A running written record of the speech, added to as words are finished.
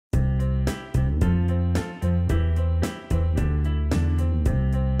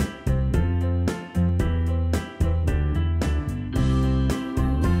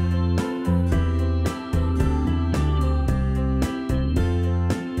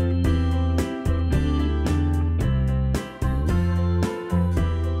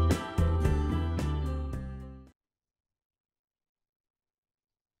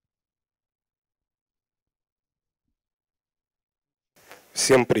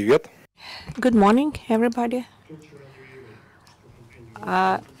Всем привет! Good morning, everybody.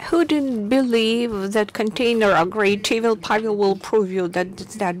 Who didn't believe that container are great? Pavel will prove you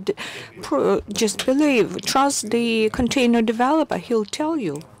just believe, trust the container developer. He'll tell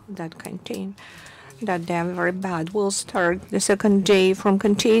you that they're very bad. We'll start the second day from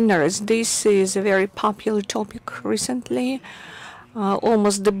containers. This is a very popular topic recently.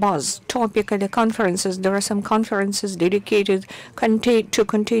 Almost the buzz topic at the conferences. There are some conferences dedicated to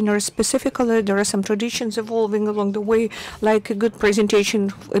containers specifically. There are some traditions evolving along the way, like a good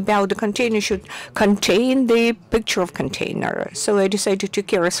presentation about the container should contain the picture of container. So I decided to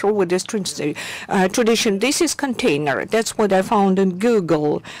carry through with this tradition. This is container. That's what I found in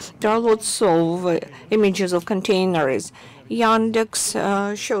Google. There are lots of images of containers.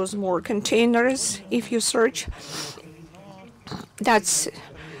 Yandex shows more containers if you search. That's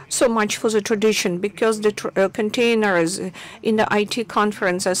so much for the tradition, because the containers in the IT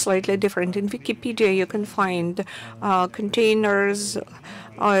conference are slightly different. In Wikipedia, you can find containers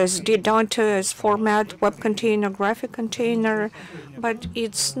as data, as format, web container, graphic container, but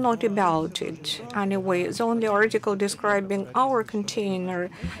it's not about it anyway. The only article describing our container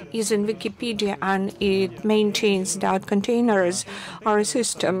is in Wikipedia, and it maintains that containers are a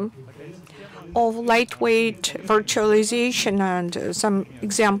system of lightweight virtualization, and some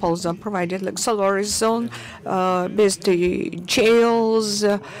examples are provided, like Solaris Zone, BSD Jails,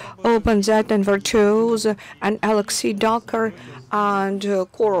 OpenZ and Virtuozzo, and LXC Docker, and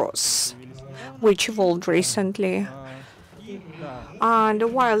Chorus, which evolved recently. And a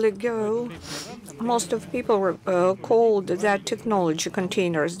while ago, most of people called that technology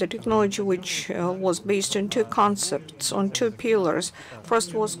containers, the technology which was based on two concepts, on two pillars.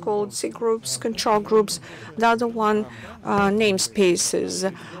 First was called C groups, control groups. The other one,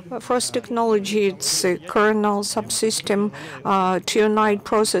 namespaces. First technology, it's a kernel subsystem to unite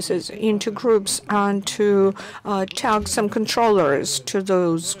processes into groups and to tag some controllers to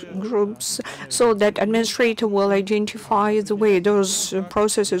those groups so that administrator will identify the way those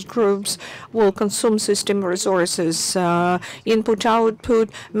processes groups will consume system resources, input, output,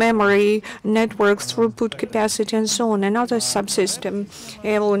 memory, network throughput capacity, and so on. Another subsystem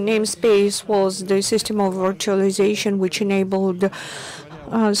or namespace was the system of virtualization, which enabled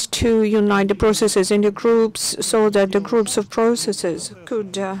us to unite the processes into groups so that the groups of processes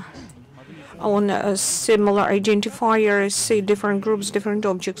could on a similar identifier see different groups, different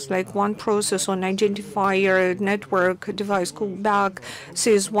objects, like one process on identifier network device called back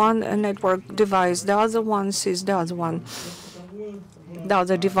sees one network device, the other one sees the other one, the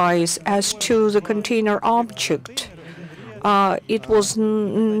other device. As to the container object, it was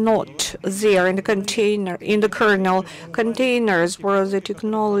not there in the container, in the kernel. Containers were the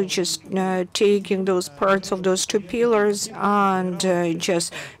technologists taking those parts of those two pillars and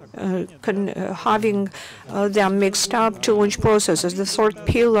just having them mixed up to launch processes. The third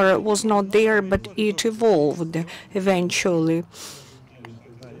pillar was not there, but it evolved eventually.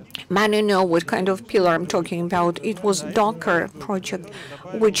 Many know what kind of pillar I'm talking about. It was Docker project,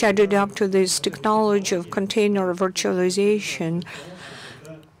 which added up to this technology of container virtualization.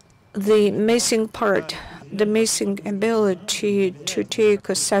 The missing part, the missing ability to take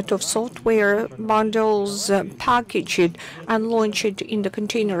a set of software bundles, package it, and launch it in the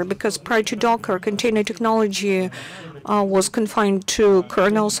container, because prior to Docker, container technology was confined to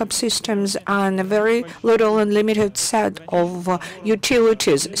kernel subsystems and a very little and limited set of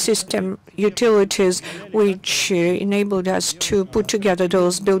utilities, system utilities, which enabled us to put together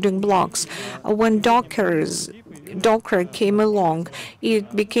those building blocks. When Docker came along,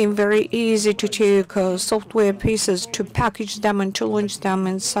 it became very easy to take software pieces, to package them and to launch them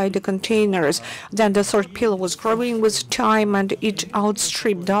inside the containers. Then the third pillar was growing with time, and it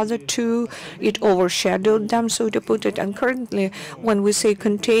outstripped the other two. It overshadowed them, so to put it. And currently, when we say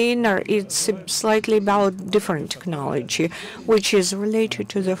container, it's slightly about different technology, which is related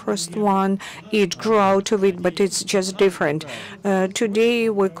to the first one. It grew out of it, but it's just different. Today,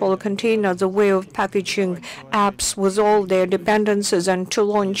 we call a container the way of packaging apps with all their dependencies and to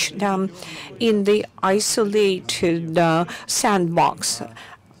launch them in the isolated sandbox.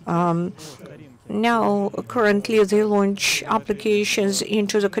 Now, currently, they launch applications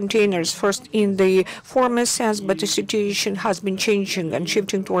into the containers, first in the former sense, but the situation has been changing and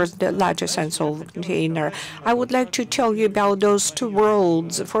shifting towards the latter sense of container. I would like to tell you about those two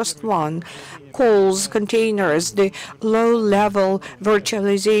worlds. The first one, calls containers the low-level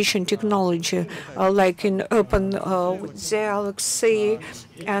virtualization technology, like in Open Galaxy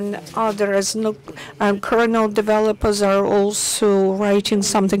and others. Kernel developers are also writing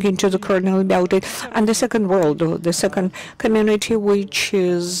something into the kernel about it. And the second world, the second community, which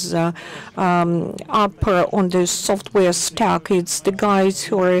is upper on the software stack, it's the guys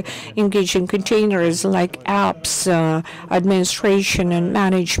who are engaged in containers like apps, administration and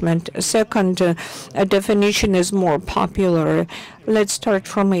management. A second definition is more popular. Let's start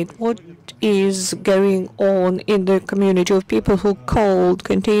from it. What is going on in the community of people who called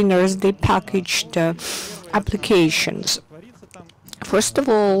containers the packaged applications? First of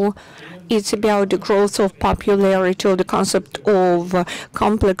all, it's about the growth of popularity of the concept of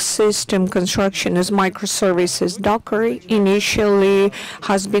complex system construction as microservices. Docker initially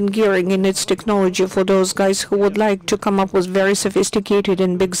has been gearing in its technology for those guys who would like to come up with very sophisticated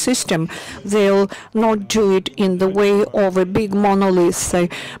and big system. They'll not do it in the way of a big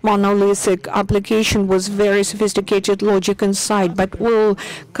monolithic application with very sophisticated logic inside, but will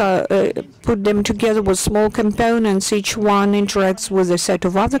put them together with small components. Each one interacts with a set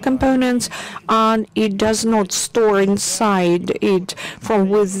of other components, and it does not store inside it from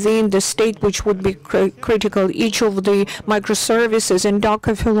within the state which would be critical. Each of the microservices in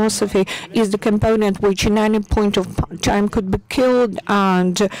Docker philosophy is the component which in any point of time could be killed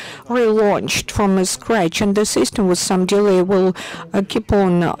and relaunched from scratch, and the system with some delay will keep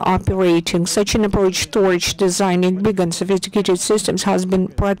on operating. Such an approach towards designing big and sophisticated systems has been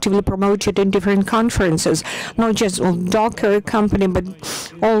proactively promoted in different conferences, not just of Docker company, but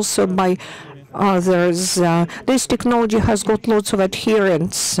also by others. This technology has got lots of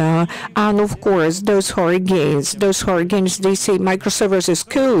adherents, and of course those who are against, they say microservices is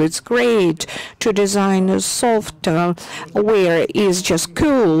cool, it's great to design a software is just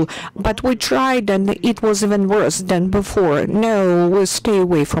cool, but we tried and it was even worse than before. No, we'll stay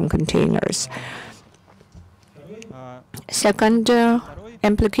away from containers. Second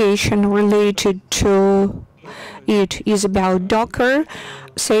implication related to it is about Docker,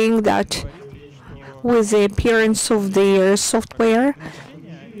 saying that with the appearance of their software,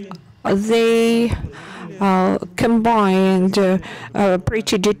 they combined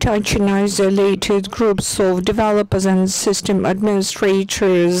pretty detached and isolated groups of developers and system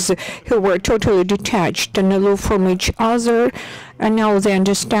administrators who were totally detached and aloof from each other, and now they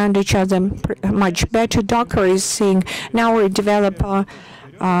understand each other much better. Docker is saying now a developer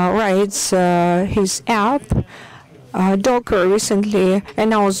writes his app. Docker recently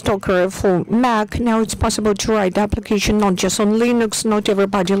announced Docker for Mac. Now it's possible to write application not just on Linux. Not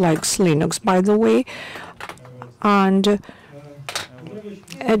everybody likes Linux, by the way. And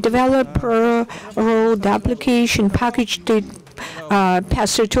a developer wrote the application, packaged it,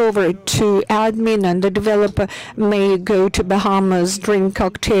 pass it over to admin, and the developer may go to Bahamas, drink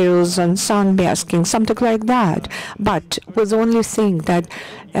cocktails and sunbasking, something like that. But with the only thing that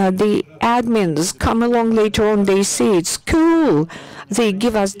the admins come along later on, they say it's cool, they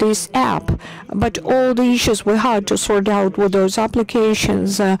give us this app, but all the issues we had to sort out with those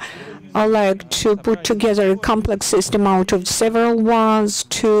applications I like to put together a complex system out of several ones,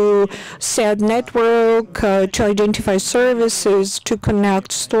 to set network, to identify services, to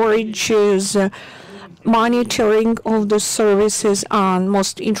connect storages, monitoring of the services, and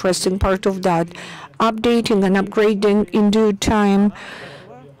most interesting part of that, updating and upgrading in due time.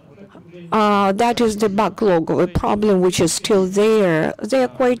 That is the backlog of a problem which is still there. They are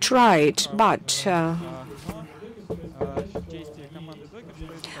quite right, but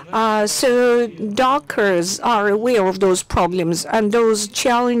so Dockers are aware of those problems and those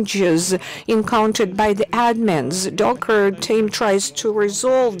challenges encountered by the admins. Docker team tries to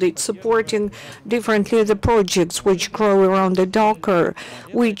resolve it, supporting differently the projects which grow around the Docker,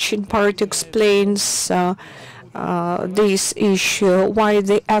 which in part explains this issue, why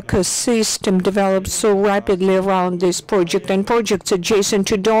the ecosystem developed so rapidly around this project, and projects adjacent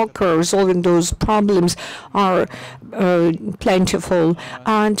to Docker resolving those problems are plentiful.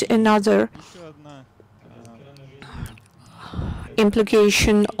 And another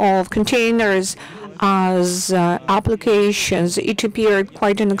implication of containers as applications, it appeared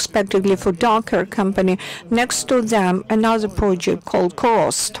quite unexpectedly for Docker company. Next to them, another project called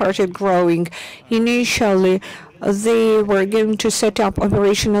Cross started growing. Initially, they were going to set up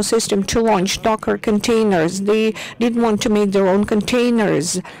operational system to launch Docker containers. They didn't want to make their own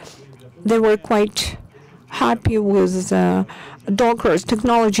containers. They were quite happy with Docker's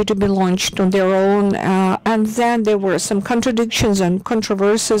technology to be launched on their own, and then there were some contradictions and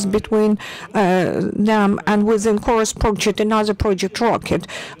controversies between them, and within Chorus project, another project, Rocket,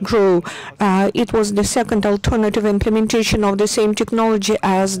 grew. It was the second alternative implementation of the same technology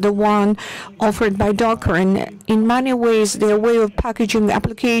as the one offered by Docker, and in many ways their way of packaging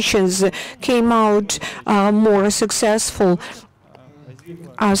applications came out more successful.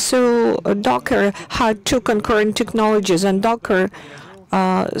 So Docker had two concurrent technologies, and Docker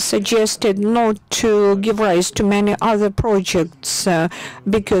suggested not to give rise to many other projects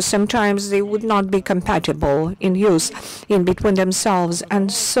because sometimes they would not be compatible in use in between themselves.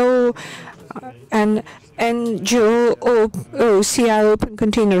 And so an NGO CRIU Open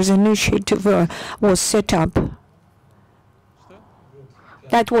Containers Initiative was set up.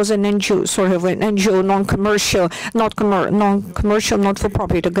 That was an NGO, sort of an NGO, non-commercial,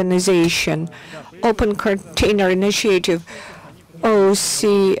 not-for-profit organization. Open Container Initiative,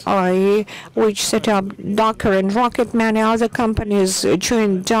 OCI, which set up Docker and Rocket. Many other companies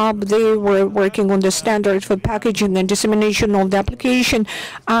joined up. They were working on the standard for packaging and dissemination of the application,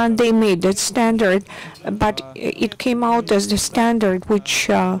 and they made that standard. But it came out as the standard which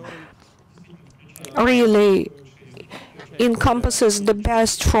really encompasses the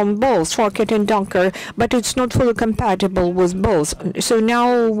best from both Rocket and Docker, but it's not fully compatible with both. So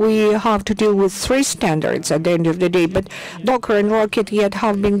now we have to deal with three standards at the end of the day, but Docker and Rocket yet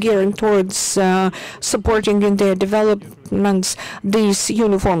have been gearing towards supporting in their developments this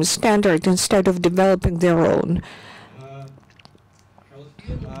uniform standard instead of developing their own.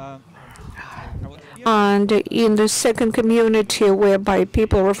 And in the second community, whereby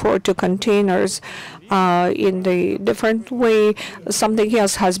people refer to containers in the different way, something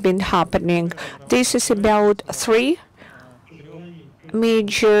else has been happening. This is about three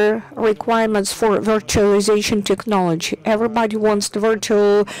major requirements for virtualization technology. Everybody wants the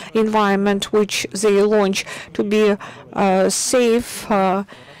virtual environment which they launch to be safe,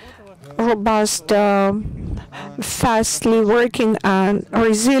 robust, fastly working, and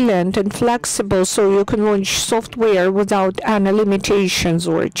resilient and flexible, so you can launch software without any limitations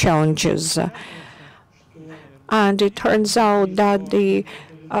or challenges. And it turns out that the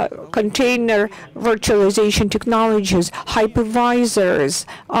container virtualization technologies, hypervisors,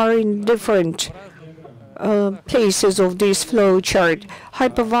 are in different places of this flow chart.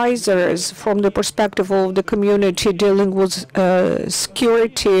 Hypervisors, from the perspective of the community dealing with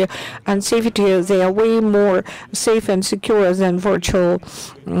security and safety, they are way more safe and secure than virtual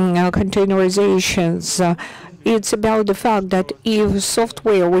containerizations. It's about the fact that if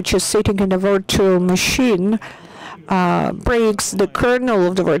software which is sitting in a virtual machine breaks the kernel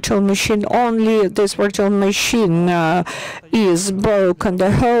of the virtual machine, only this virtual machine is broken.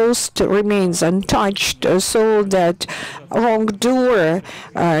 The host remains untouched, so that wrongdoer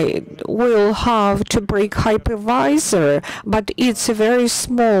will have to break hypervisor, but it's a very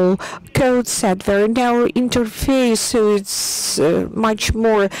small code set, very narrow interface, so it's much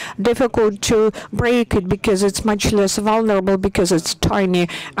more difficult to break it because it's much less vulnerable because it's tiny.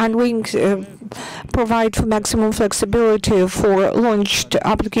 And we provide for maximum flexibility for launched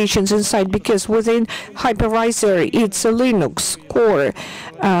applications inside, because within hypervisor it's a Linux core.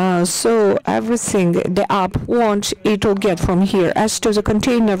 So everything the app wants, it will get from here. As to the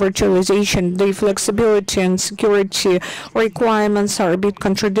container virtualization, the flexibility and security requirements are a bit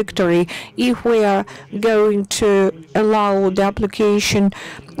contradictory. If we are going to allow the application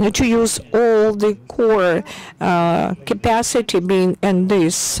to use all the core capacity being in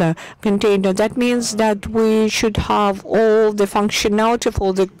this container, that means that we should have all the functionality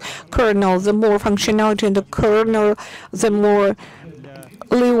for the kernel. The more functionality in the kernel, the more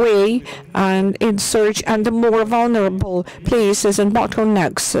leeway and in search, and the more vulnerable places and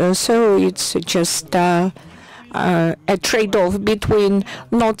bottlenecks. So it's just a trade-off between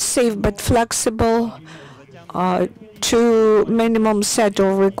not safe but flexible to minimum set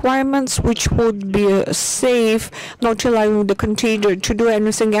of requirements which would be safe, not allowing the container to do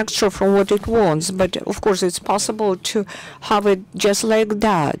anything extra from what it wants. But of course it's possible to have it just like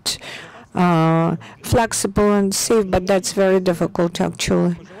that, flexible and safe, but that's very difficult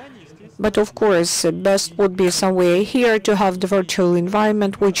actually. But of course, best would be somewhere here to have the virtual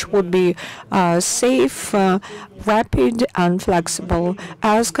environment which would be safe, rapid, and flexible.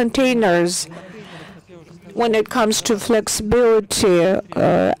 As containers, when it comes to flexibility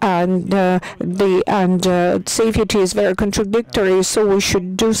and safety is very contradictory, so we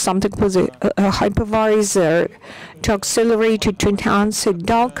should do something with a hypervisor to accelerate it, to enhance it.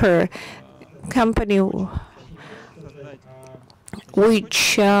 Docker company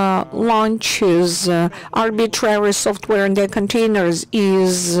which launches arbitrary software in their containers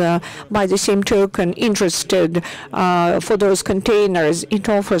is, by the same token, interested for those containers. It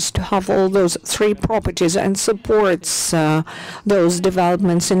offers to have all those three properties and supports those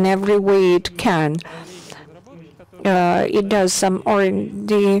developments in every way it can. It does some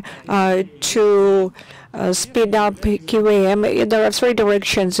R&D to speed up KVM. There are three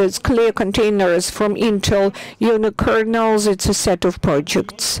directions. It's clear containers from Intel, unikernels. It's a set of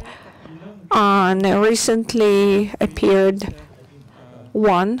projects. And recently appeared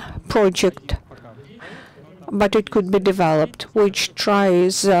one project, but it could be developed, which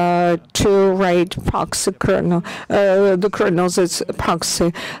tries to write proxy kernel, the kernels as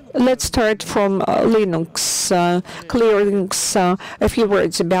proxy. Let's start from Linux, clear Linux, a few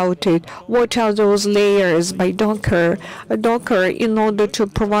words about it. What are those layers by Docker? Docker, in order to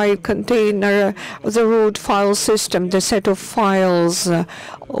provide container, the root file system, the set of files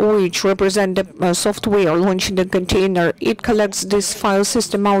which represent the software launched in the container, it collects this file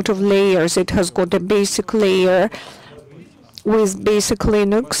system out of layers. It has got a basic layer with basic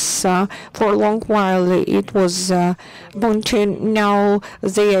Linux. For a long while it was Ubuntu. Now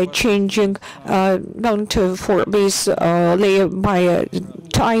they are changing down to for base layer by a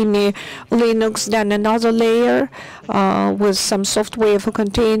tiny Linux, then another layer with some software for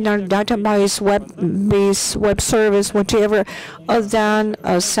container, database, web service, whatever. Then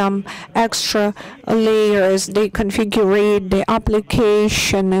some extra layers. They configure the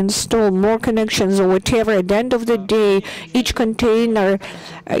application, install more connections or whatever. At the end of the day, each container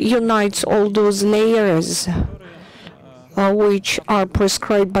unites all those layers which are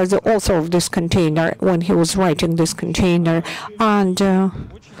prescribed by the author of this container when he was writing this container. And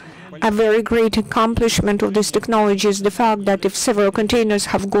a very great accomplishment of this technology is the fact that if several containers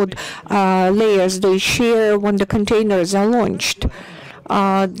have got layers they share when the containers are launched,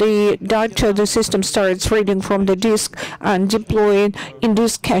 the data the system starts reading from the disk and deploying in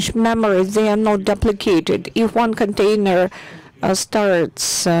this cache memory. They are not duplicated. If one container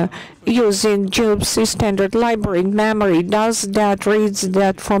starts using GOPC standard library in memory, does that, reads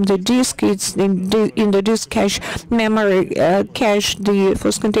that from the disk, it's in the disk cache memory cache, the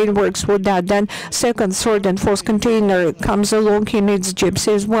first container works with that. Then second, third, and fourth container comes along, he needs GOPC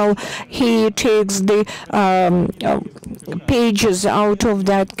as well. He takes the pages out of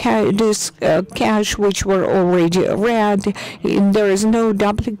that disk cache which were already read. There is no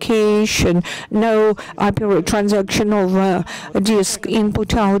duplication, no transaction of disk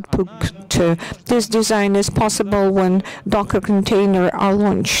input-output. This design is possible when Docker containers are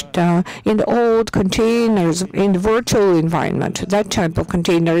launched. In the old containers, in the virtual environment, that type of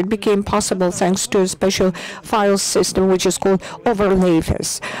container, it became possible thanks to a special file system which is called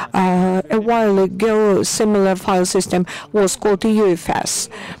overlayers. A while ago, similar file system was called UFS.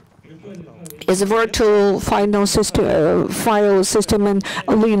 Is a virtual file system in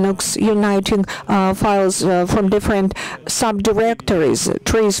Linux, uniting files from different subdirectories,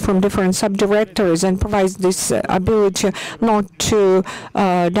 trees from different subdirectories, and provides this ability not to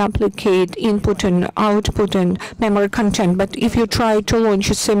duplicate input and output and memory content. But if you try to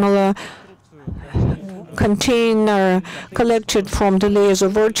launch a similar container collected from the layers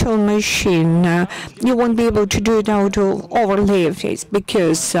of virtual machine, you won't be able to do it out of overlay phase,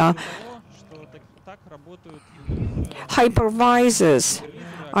 because hypervisors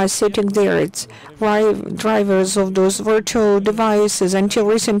are sitting there. It's drivers of those virtual devices. Until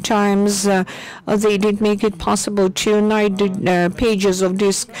recent times, they didn't make it possible to unite the pages of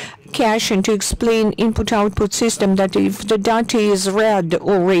this cache and to explain input-output system that if the data is read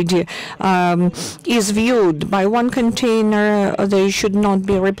already, is viewed by one container, there should not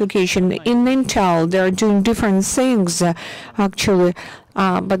be replication. In Intel, they are doing different things, actually,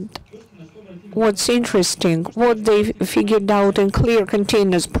 but what's interesting, what they figured out in Clear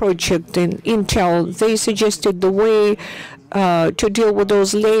Containers project in Intel, they suggested the way to deal with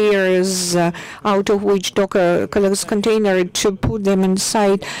those layers out of which Docker collects container, to put them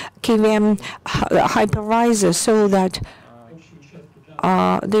inside KVM hypervisor so that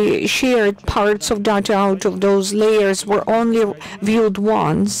the shared parts of data out of those layers were only viewed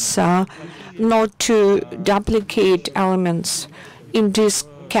once, not to duplicate elements in disk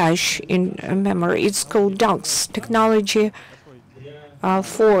cache in memory. It's called DOCS technology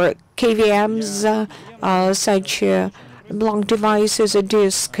for KVMs. Such blank device is a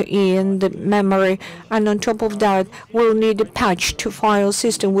disk in the memory, and on top of that, we'll need a patch to file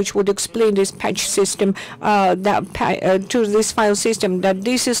system, which would explain this patch system to this file system that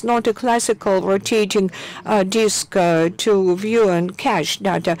this is not a classical rotating disk to view and cache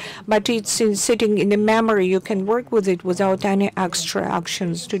data, but it's sitting in the memory. You can work with it without any extra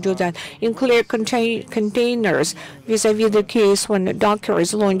actions to do that. In clear containers, vis-a-vis the case when Docker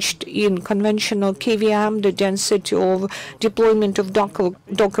is launched in conventional KVM, the density of deployment of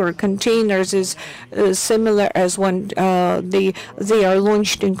Docker containers is similar as when they are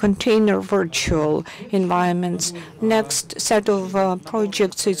launched in container virtual environments. Next set of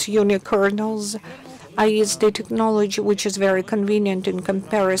projects is unikernels. I use the technology which is very convenient in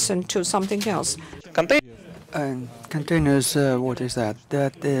comparison to something else. And containers, what is that?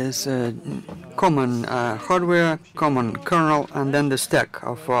 That is common hardware, common kernel, and then the stack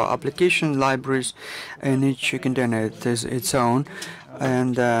of application libraries in each container. It is its own.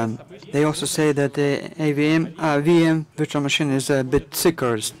 And they also say that the VM virtual machine is a bit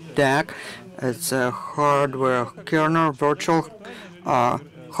thicker stack. It's a hardware kernel, virtual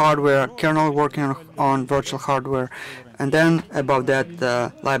hardware kernel working on virtual hardware, and then above that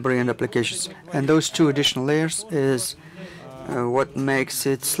the library and applications. And those two additional layers is what makes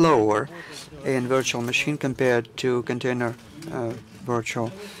it slower in virtual machine compared to container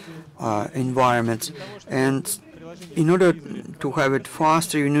virtual environments. And in order to have it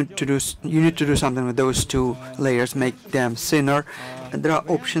faster, you need to do something with those two layers, make them thinner. And there are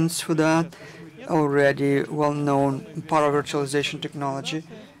options for that. Already well-known Pavel virtualization technology,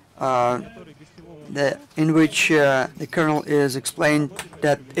 in which the kernel is explained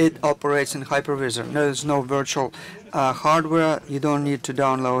that it operates in hypervisor. There's no virtual hardware. You don't need to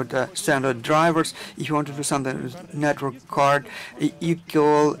download standard drivers. If you want to do something with network card, you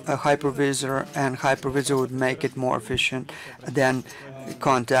call a hypervisor, and hypervisor would make it more efficient than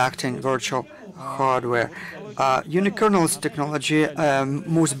contacting virtual hardware. Unikernels technology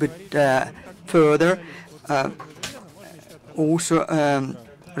moves a bit further, also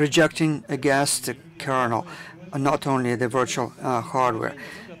rejecting against the kernel, not only the virtual hardware.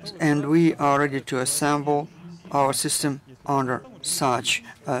 And we are ready to assemble our system under such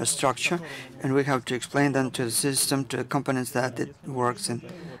structure, and we have to explain them to the system, to the components that it works in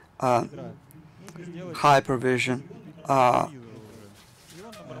hypervision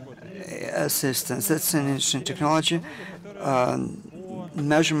assistance. That's an interesting technology.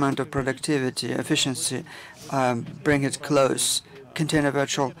 Measurement of productivity, efficiency, bring it close. Container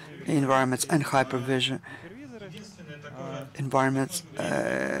virtual environments and hypervision environments.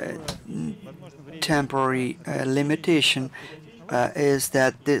 Temporary limitation is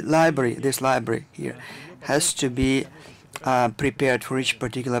that the library, this library here, has to be prepared for each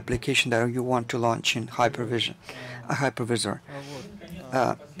particular application that you want to launch in hypervisor.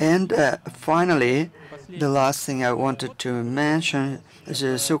 And finally, the last thing I wanted to mention is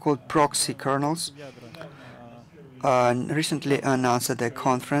the so-called proxy kernels. Recently announced at the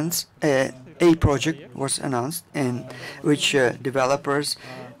conference, a project was announced in which developers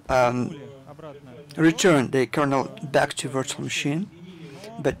return the kernel back to virtual machine,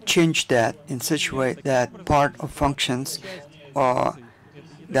 but change that in such a way that part of functions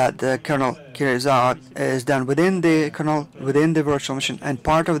that the kernel carries out is done within the kernel, within the virtual machine, and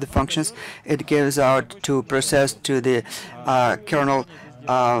part of the functions it gives out to process to the kernel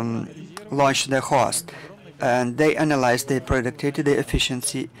launched the host. And they analyzed the productivity, the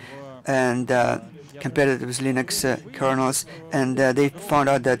efficiency, and compared it with Linux kernels, and they found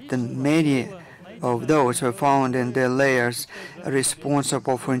out that many of those were found in the layers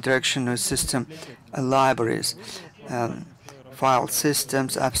responsible for interaction with system libraries. File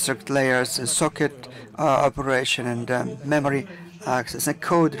systems, abstract layers, socket operation, and memory access, and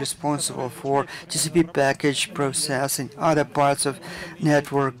code responsible for TCP package processing, other parts of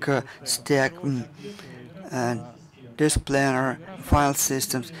network stack, and disk planner, file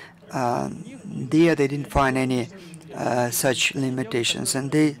systems. There they didn't find any such limitations, and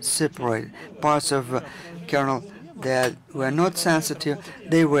they separated parts of kernel that were not sensitive.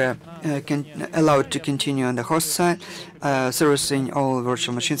 They were allowed to continue on the host side, servicing all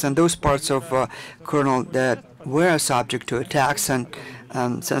virtual machines, and those parts of kernel that were subject to attacks and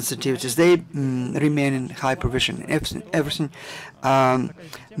sensitivities, they remain in hypervision. Everything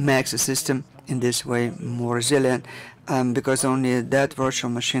makes the system in this way more resilient, because only that virtual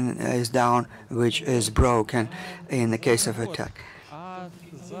machine is down which is broken in the case of attack,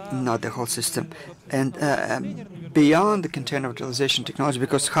 not the whole system. And beyond the container virtualization technology,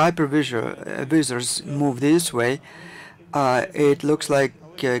 because hypervisors move this way, it looks like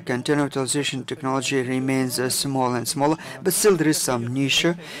container virtualization technology remains smaller and smaller, but still there is some niche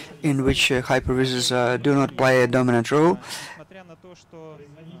in which hypervisors do not play a dominant role.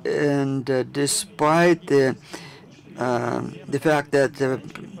 And despite the fact that the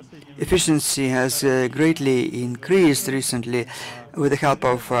efficiency has greatly increased recently with the help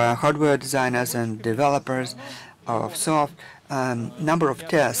of hardware designers and developers of soft, number of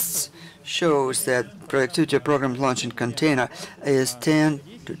tests shows that productivity of programs launched in container is 10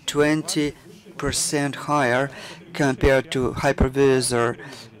 to 20% higher compared to hypervisor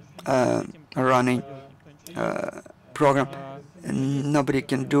running program. Nobody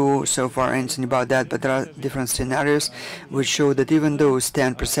can do so far anything about that, but there are different scenarios which show that even those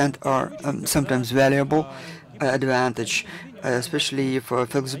 10% are sometimes valuable advantage, especially if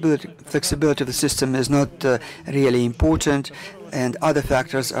flexibility of the system is not really important and other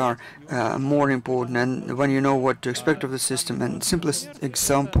factors are more important. And when you know what to expect of the system, and simplest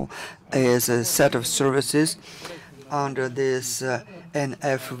example is a set of services under this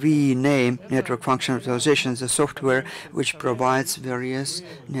NFV name, Network Function Virtualization, is a software which provides various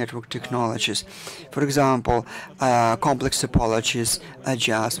network technologies. For example, complex topologies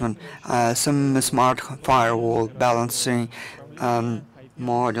adjustment, some smart firewall balancing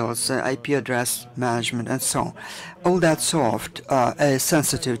modules, IP address management, and so on. All that soft is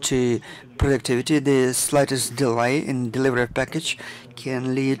sensitive to productivity. The slightest delay in delivery of package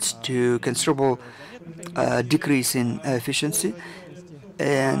can lead to considerable decrease in efficiency,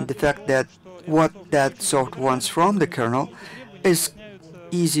 and the fact that what that soft wants from the kernel is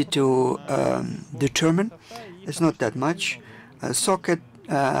easy to determine. It's not that much. Socket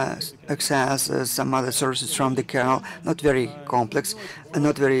access, some other sources from the kernel, not very complex and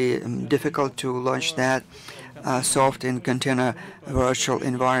not very difficult to launch that soft in container virtual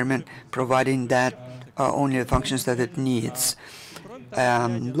environment, providing that only the functions that it needs.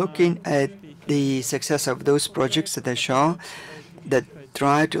 Looking at the success of those projects that I show that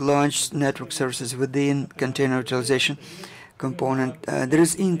try to launch network services within container virtualization component, there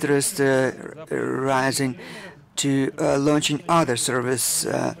is interest rising to launching other service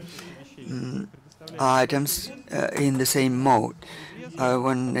items in the same mode.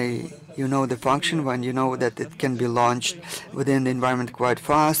 When you know the function, when you know that it can be launched within the environment quite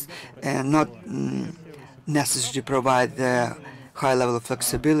fast and not necessary to provide the high level of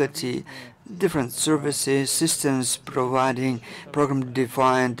flexibility, different services, systems providing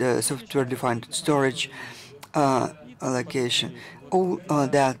program-defined, software-defined storage allocation. All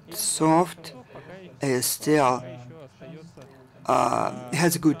that soft is still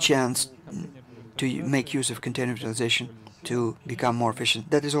has a good chance to make use of container virtualization to become more efficient.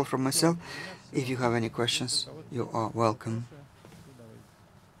 That is all from myself. If you have any questions, you are welcome.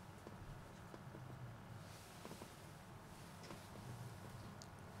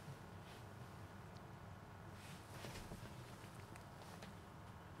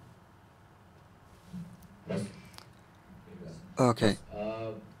 Okay.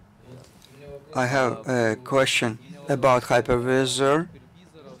 I have a question about hypervisor.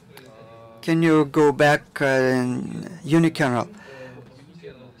 Can you go back in unikernel?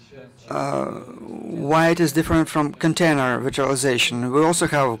 Why it is different from container virtualization? We also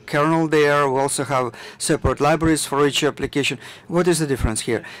have kernel there. We also have separate libraries for each application. What is the difference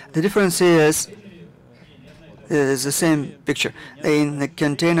here? The difference is the same picture. In the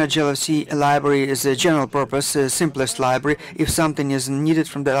container, GLFC library is a general purpose, simplest library. If something is needed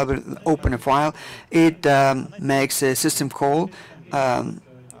from the library, open a file. It makes a system call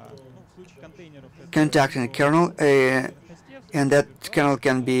contacting a kernel, and that kernel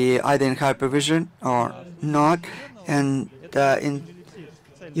can be either in hypervisor or not. And in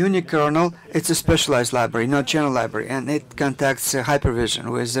unikernel, it's a specialized library, not general library, and it contacts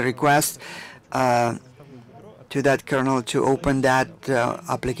hypervisor with a request to that kernel to open that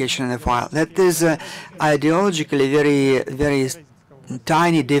application in a file. That is ideologically very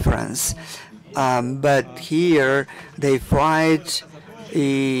tiny difference, but here they fight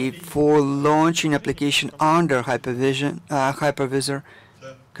for launching application under hypervisor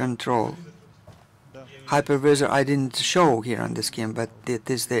control. Hypervisor I didn't show here on the scheme, but it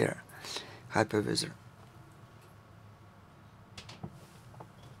is there. Hypervisor.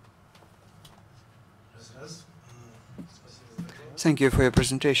 Thank you for your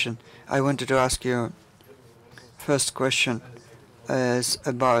presentation. I wanted to ask you, first question is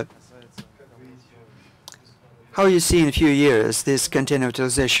about how you see in a few years this container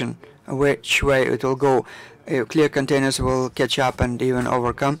virtualization, which way it will go. Clear containers will catch up and even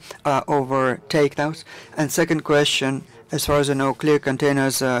overtake those. And second question, as far as I know, clear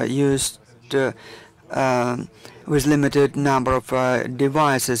containers are used with limited number of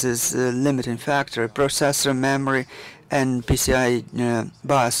devices is a limiting factor, processor, memory, and PCI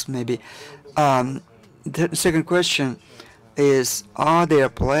bus maybe. The second question is, are there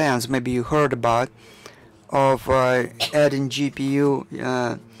plans, maybe you heard about, of adding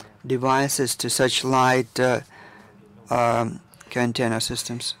GPU devices to such light container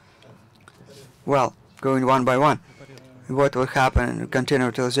systems? Well, going one by one, what will happen in container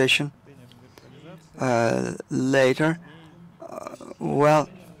virtualization later? Well,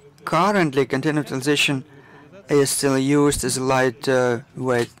 currently container virtualization is still used as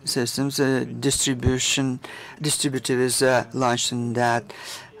lightweight systems. Distributive is launched in that.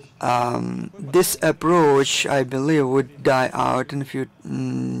 This approach, I believe, would die out in a few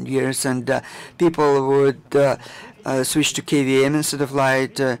years, and people would switch to KVM instead of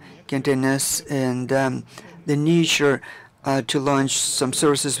light containers, and the nature to launch some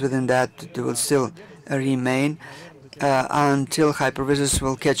services within that will still remain until hypervisors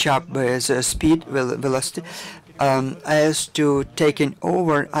will catch up with speed, velocity. As to taking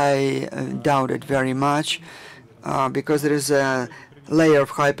over, I doubt it very much, because there is a layer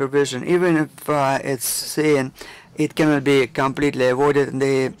of hypervision. Even if it's seen, it cannot be completely avoided.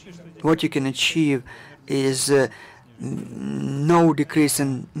 And what you can achieve is no decrease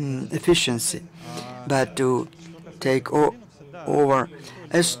in efficiency, but to take over.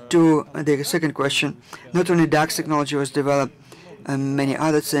 As to the second question, not only DAX technology was developed, many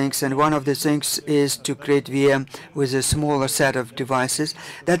other things, and one of the things is to create VM with a smaller set of devices.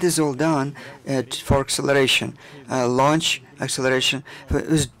 That is all done for acceleration, launch acceleration.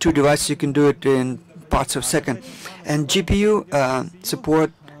 With 2 devices, you can do it in parts of a second. And GPU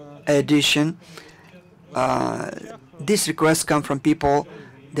support addition. These requests come from people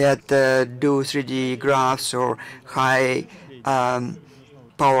that do 3D graphs or high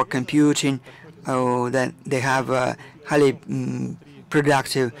power computing. That they have highly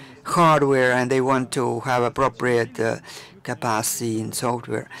productive hardware, and they want to have appropriate capacity in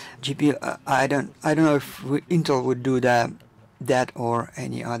software. GPU, I don't know if Intel would do that or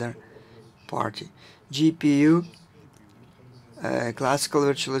any other party. GPU, classical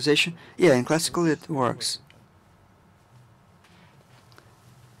virtualization. Yeah, in classical it works.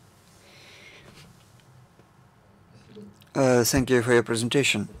 Thank you for your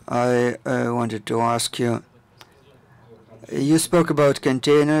presentation. I wanted to ask you, you spoke about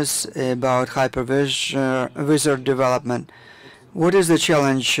containers, about hypervisor development. What is the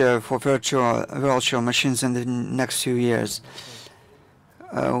challenge for virtual machines in the next few years?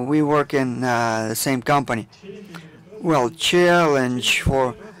 We work in the same company. Well, challenge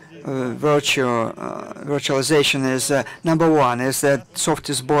for virtualization is number one is that soft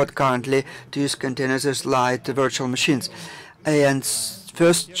is bought currently to use containers as light virtual machines, and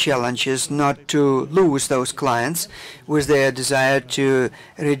first challenge is not to lose those clients with their desire to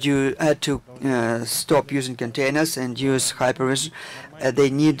reduce stop using containers and use hypervisor.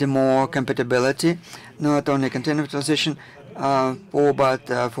 They need more compatibility, not only container virtualization but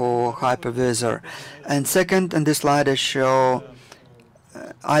for hypervisor. And second, in this slide I show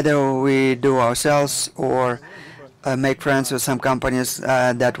either we do ourselves or make friends with some companies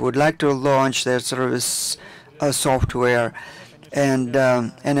that would like to launch their service software, and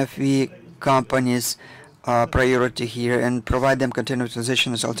NFV companies are priority here, and provide them container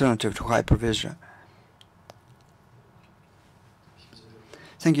virtualization as alternative to hypervisor.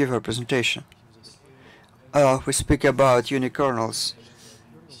 Thank you for your presentation. We speak about unikernels.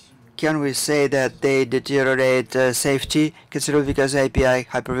 Can we say that they deteriorate safety, considered because API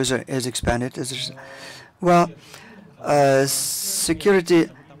hypervisor is expanded? Well, security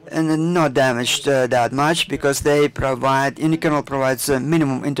and not damaged that much, because they provide, unikernel provides a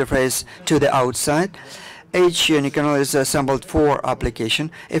minimum interface to the outside. Each unikernel is assembled for application.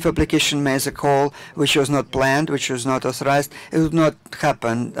 If application makes a call which was not planned, which was not authorized, it would not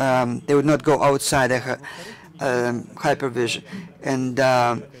happen. They would not go outside the hypervisor. And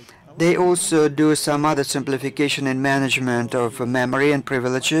they also do some other simplification and management of memory and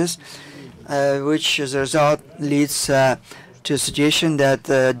privileges, which as a result leads to a situation that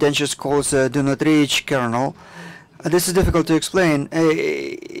dangerous calls do not reach kernel. This is difficult to explain.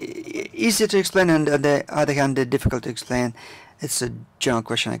 Easy to explain, and on the other hand, difficult to explain. It's a general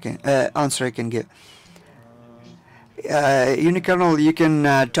question answer I can give. Unikernel, you can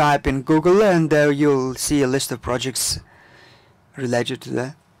type in Google, and there you'll see a list of projects related to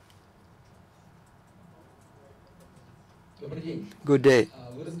that. Good day.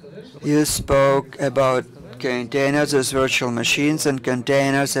 You spoke about containers as virtual machines and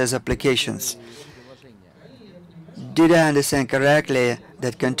containers as applications. did I understand correctly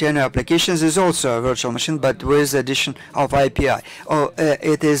that container applications is also a virtual machine, but with addition of API? Or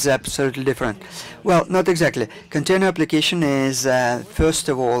it is absolutely different? Well, not exactly. Container application is, first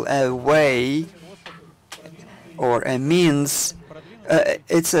of all, a way or a means.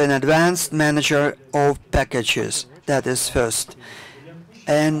 It's an advanced manager of packages. That is first.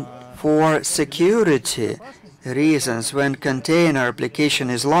 And for security reasons, when container application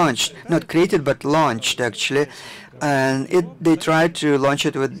is launched, not created but launched actually, and they try to launch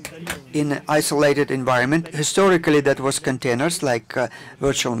it in an isolated environment. Historically, that was containers like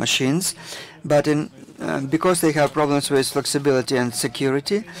virtual machines, but because they have problems with flexibility and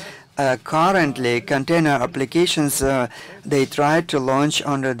security, currently container applications they try to launch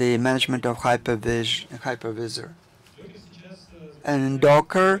under the management of hypervisor. And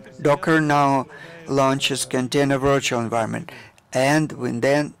Docker now launches container virtual environment, and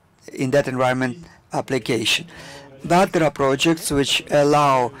then in that environment application. But there are projects which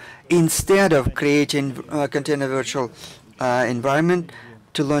allow, instead of creating container virtual environment,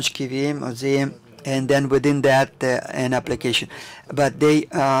 to launch KVM or ZM, and then within that an application. But they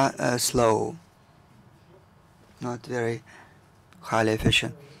are slow, not very highly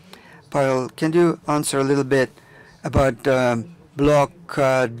efficient. Pavel, can you answer a little bit about block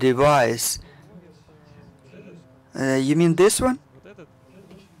device? You mean this one?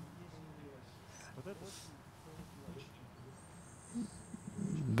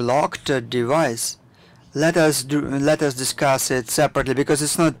 Blocked device. Let us discuss it separately because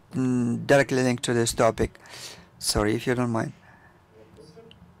it's not directly linked to this topic. Sorry, if you don't mind.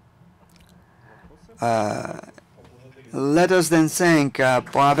 Let us then thank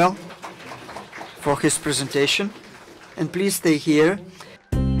Pavel for his presentation, and please stay here.